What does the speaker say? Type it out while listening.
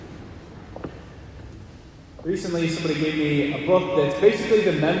Recently, somebody gave me a book that's basically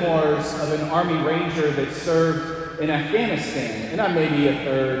the memoirs of an Army Ranger that served in Afghanistan. And I'm maybe a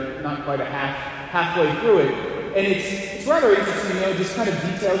third, not quite halfway through it. And it's rather interesting, just kind of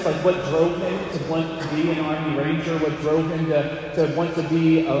details like what drove him to want to be an Army Ranger, what drove him to want to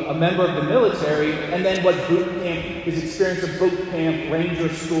be a member of the military, and then what boot camp, his experience of boot camp, Ranger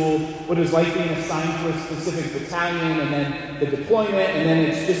school, what it was like being assigned to a specific battalion, and then the deployment, and then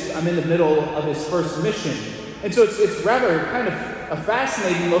it's just, I'm in the middle of his first mission. And so it's rather kind of a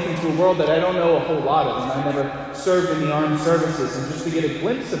fascinating look into a world that I don't know a whole lot of, and I never served in the armed services, and just to get a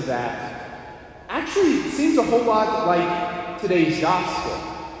glimpse of that, actually, it seems a whole lot like today's gospel.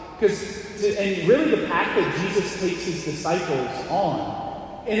 And really the path that Jesus takes his disciples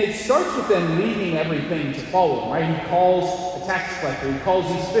on. And it starts with them leaving everything to follow him, right? He calls a tax collector, he calls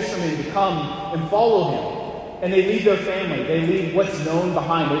these fishermen to come and follow him. And they leave their family, they leave what's known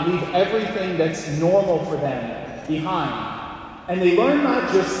behind, they leave everything that's normal for them behind. And they learn not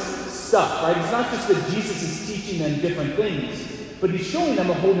just stuff, right? It's not just that Jesus is teaching them different things, but he's showing them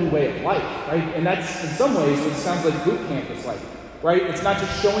a whole new way of life, right? And that's, in some ways, what it sounds like boot camp is like, right? It's not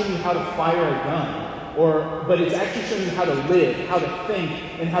just showing you how to fire a gun, but it's actually showing you how to live, how to think,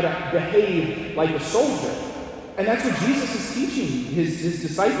 and how to behave like a soldier. And that's what Jesus is teaching his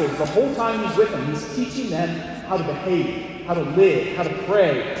disciples the whole time he's with them. He's teaching them how to behave, how to live, how to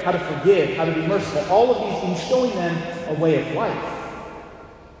pray, how to forgive, how to be merciful. All of these things showing them a way of life.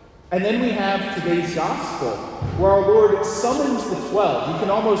 And then we have today's gospel, where our Lord summons the 12. You can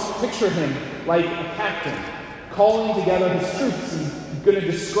almost picture him like a captain, calling together his troops and going to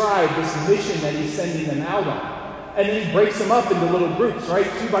describe this mission that he's sending them out on. And then he breaks them up into little groups, right?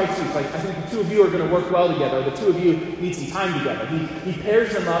 2 by 2. It's like, I think the two of you are going to work well together. The two of you need some time together. He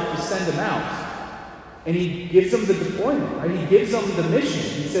pairs them up to send them out. And he gives them the deployment, right? He gives them the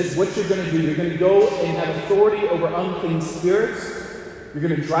mission. He says what you're going to do. You're going to go and have authority over unclean spirits. You're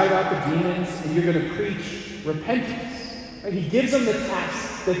going to drive out the demons, and you're going to preach repentance. Right? He gives them the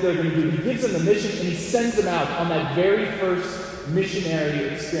task that they're going to do. He gives them the mission, and he sends them out on that very first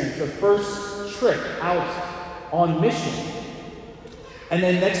missionary experience, the first trip out on mission. And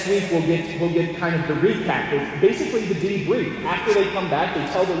then next week we'll get kind of the recap. It's basically the debrief. After they come back, they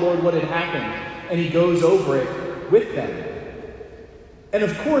tell the Lord what had happened, and he goes over it with them. And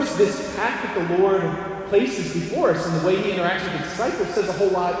of course, this path that the Lord places before us and the way he interacts with the disciples says a whole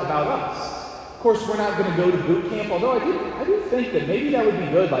lot about us. Of course, we're not going to go to boot camp, although I do think that maybe that would be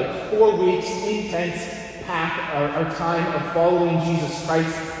good, like 4 weeks, intense path, our time of following Jesus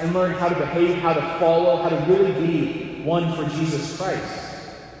Christ and learn how to behave, how to follow, how to really be one for Jesus Christ.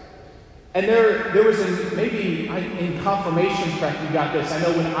 And there was in confirmation prep, we got this. I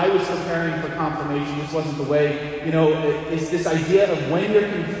know when I was preparing for confirmation, this wasn't the way, it's this idea of when you're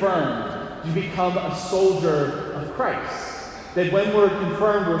confirmed, you become a soldier of Christ. That when we're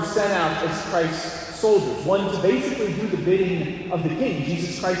confirmed, we're sent out as Christ's soldiers. One to basically do the bidding of the King.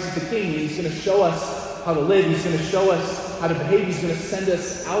 Jesus Christ is the King, and he's going to show us how to live. He's going to show us how to behave. He's going to send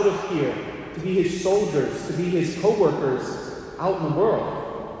us out of here to be his soldiers, to be his co-workers out in the world.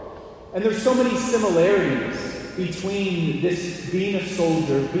 And there's so many similarities between this being a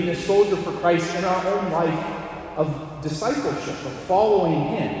soldier for Christ, and our own life of discipleship, of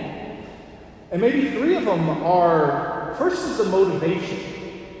following him. And maybe 3 of them are, first is the motivation.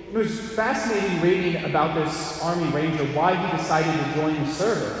 It was fascinating reading about this Army Ranger, why he decided to join the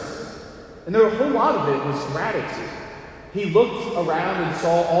service. And a whole lot of it was gratitude. He looked around and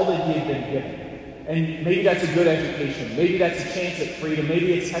saw all that he had been given. And maybe that's a good education. Maybe that's a chance at freedom.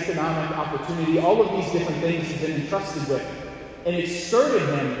 Maybe it's economic opportunity. All of these different things he's been entrusted with. And it stirred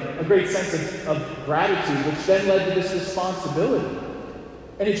in him a great sense of gratitude, which then led to this responsibility.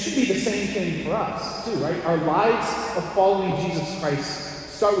 And it should be the same thing for us, too, right? Our lives of following Jesus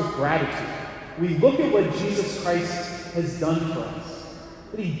Christ start with gratitude. We look at what Jesus Christ has done for us.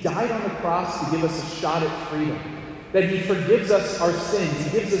 That he died on the cross to give us a shot at freedom. That he forgives us our sins. He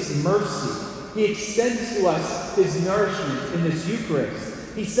gives us mercy. He extends to us his nourishment in this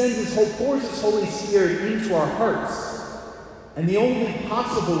Eucharist. He pours his Holy Spirit into our hearts. And the only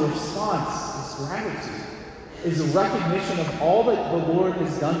possible response is gratitude. Is a recognition of all that the Lord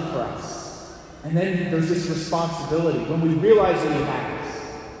has done for us. And then there's this responsibility, when we realize what he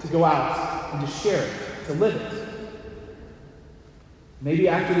has, to go out and to share it, to live it. Maybe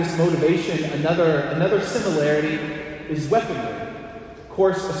after this motivation, another similarity is weaponry. Of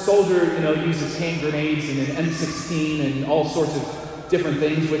course, a soldier, uses hand grenades and an M16 and all sorts of different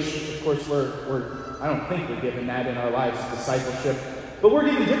things, which, of course, I don't think we're given that in our lives of discipleship. But we're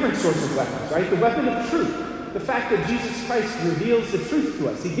given different sorts of weapons, right? The weapon of truth. The fact that Jesus Christ reveals the truth to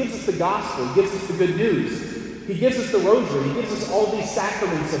us. He gives us the gospel. He gives us the good news. He gives us the rosary. He gives us all these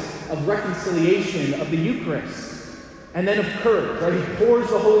sacraments of reconciliation, of the Eucharist, and then of courage. Right? He pours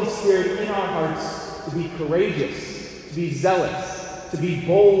the Holy Spirit in our hearts to be courageous, to be zealous, to be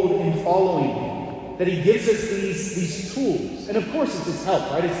bold in following Him. That He gives us these tools. And of course it's His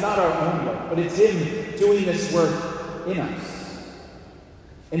help, right? It's not our own work, but it's Him doing this work in us.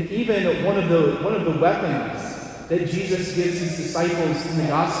 And even one of the weapons that Jesus gives His disciples in the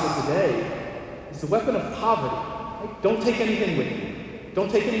gospel today is the weapon of poverty. Right? Don't take anything with you. Don't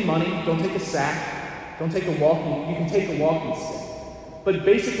take any money. Don't take a sack. Don't take a walking. You can take a walking stick. But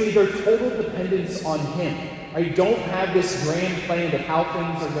basically, their total dependence on Him. Right? Don't have this grand plan of how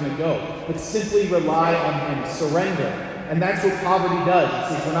things are going to go, but simply rely on Him. Surrender. And that's what poverty does.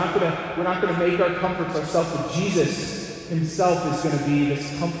 It says we're not going to make our comforts ourselves, but Jesus Himself is going to be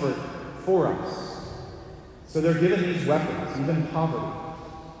this comfort for us. So they're given these weapons, even poverty.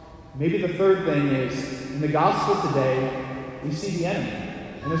 Maybe the third thing is, in the gospel today, we see the enemy.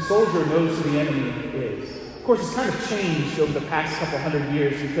 And a soldier knows who the enemy is. Of course, it's kind of changed over the past couple hundred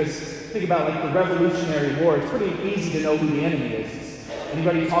years because think about like the Revolutionary War. It's pretty easy to know who the enemy is.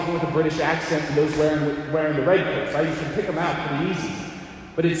 Anybody talking with a British accent and those wearing the red coats, right? You can pick them out pretty easy.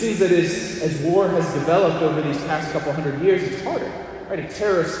 But it seems that as war has developed over these past couple hundred years, it's harder. Right? A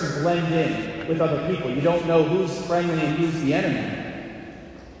terrorist can blend in with other people. You don't know who's friendly and who's the enemy.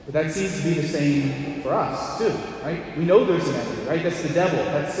 But that seems to be the same for us, too. Right? We know there's an enemy, right? That's the devil.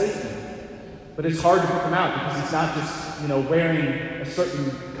 That's Satan. But it's hard to pick him out because he's not just, wearing a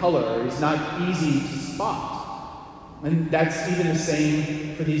certain color, or he's not easy to spot. And that's even the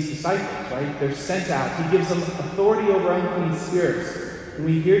same for these disciples, right? They're sent out. He gives them authority over unclean spirits. And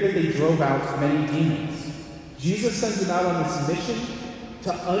we hear that they drove out many demons. Jesus sends them out on this mission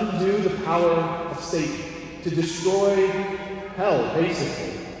to undo the power of Satan, to destroy hell,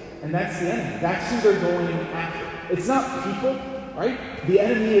 basically. And that's the enemy. That's who they're going after. It's not people, right? The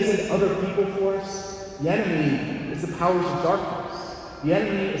enemy isn't other people for us. The enemy is the powers of darkness. The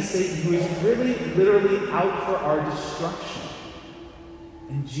enemy is Satan, who is really, literally out for our destruction.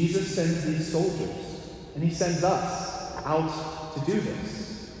 And Jesus sends these soldiers, and He sends us out to do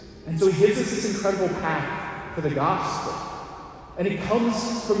this. And so He gives us this incredible path for the gospel. And it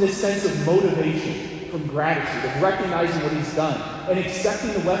comes from this sense of motivation, from gratitude, of recognizing what He's done, and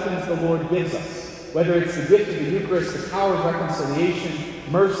accepting the weapons the Lord gives us. Whether it's the gift of the Eucharist, the power of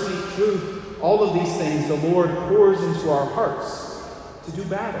reconciliation, mercy, truth, all of these things the Lord pours into our hearts to do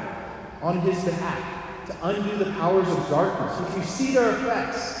battle on His behalf, to undo the powers of darkness, which we see their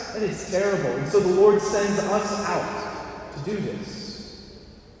effects, and it's terrible. And so the Lord sends us out to do this.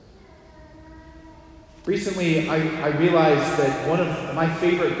 Recently, I realized that one of my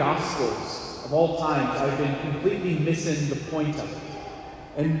favorite Gospels of all times, I've been completely missing the point of it.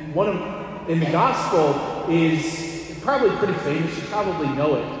 And in the Gospel is probably pretty famous, you probably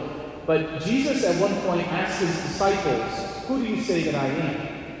know it. But Jesus at one point asked His disciples, "Who do you say that I am?"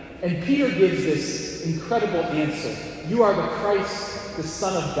 And Peter gives this incredible answer. "You are the Christ, the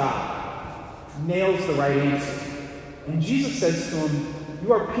Son of God." Nails the right answer. And Jesus says to him,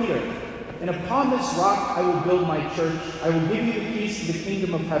 "You are Peter, and upon this rock I will build my church. I will give you the keys to the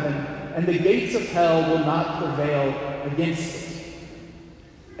kingdom of heaven, and the gates of hell will not prevail against it."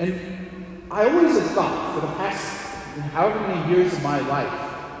 And I always have thought, for the past however many years of my life,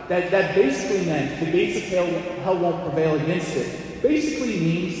 that basically meant the gates of hell won't prevail against it. Basically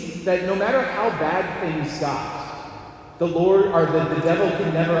means that no matter how bad things got, the Lord, or the devil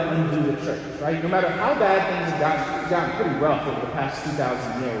can never undo the church, right? No matter how bad things have gotten pretty rough over the past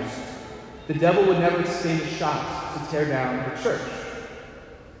 2,000 years, the devil would never stand a shot to tear down the church.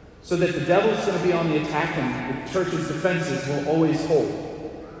 So that the devil's going to be on the attack and the church's defenses will always hold.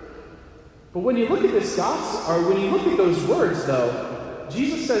 But when you look at this gospel, or when you look at those words, though,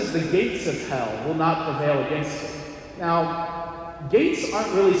 Jesus says the gates of hell will not prevail against it. Now, gates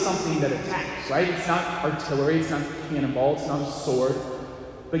aren't really something that attacks, right? It's not artillery, it's not a cannonball, it's not a sword.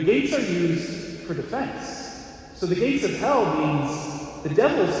 But gates are used for defense. So the gates of hell means the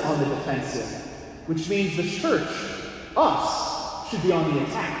devil's on the defensive, which means the church, us, should be on the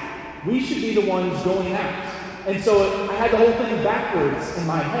attack. We should be the ones going out. And so I had the whole thing backwards in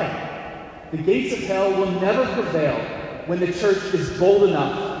my head. The gates of hell will never prevail when the church is bold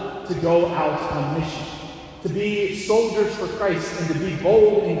enough to go out on mission, to be soldiers for Christ, and to be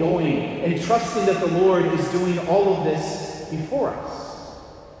bold in going and trusting that the Lord is doing all of this before us.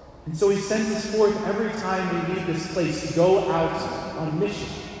 And so He sends us forth every time we leave this place to go out on mission,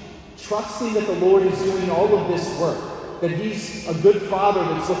 trusting that the Lord is doing all of this work, that he's a good father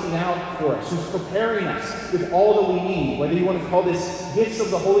that's looking out for us, who's preparing us with all that we need, whether you want to call this gifts of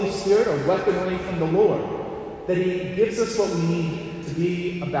the Holy Spirit or weaponry from the Lord, that he gives us what we need to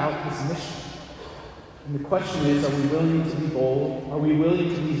be about his mission. And the question is, are we willing to be bold? Are we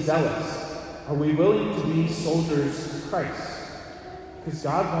willing to be zealous? Are we willing to be soldiers of Christ? Because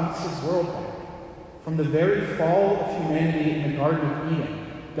God wants his world back. From the very fall of humanity in the Garden of Eden,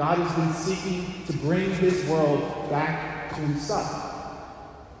 God has been seeking to bring his world back to himself.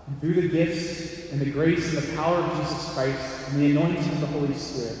 And through the gifts and the grace and the power of Jesus Christ and the anointing of the Holy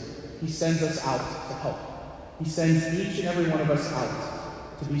Spirit, he sends us out to help. He sends each and every one of us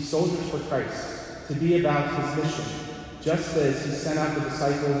out to be soldiers for Christ, to be about his mission, just as he sent out the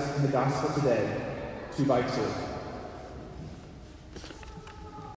disciples in the gospel today, 2 by 2.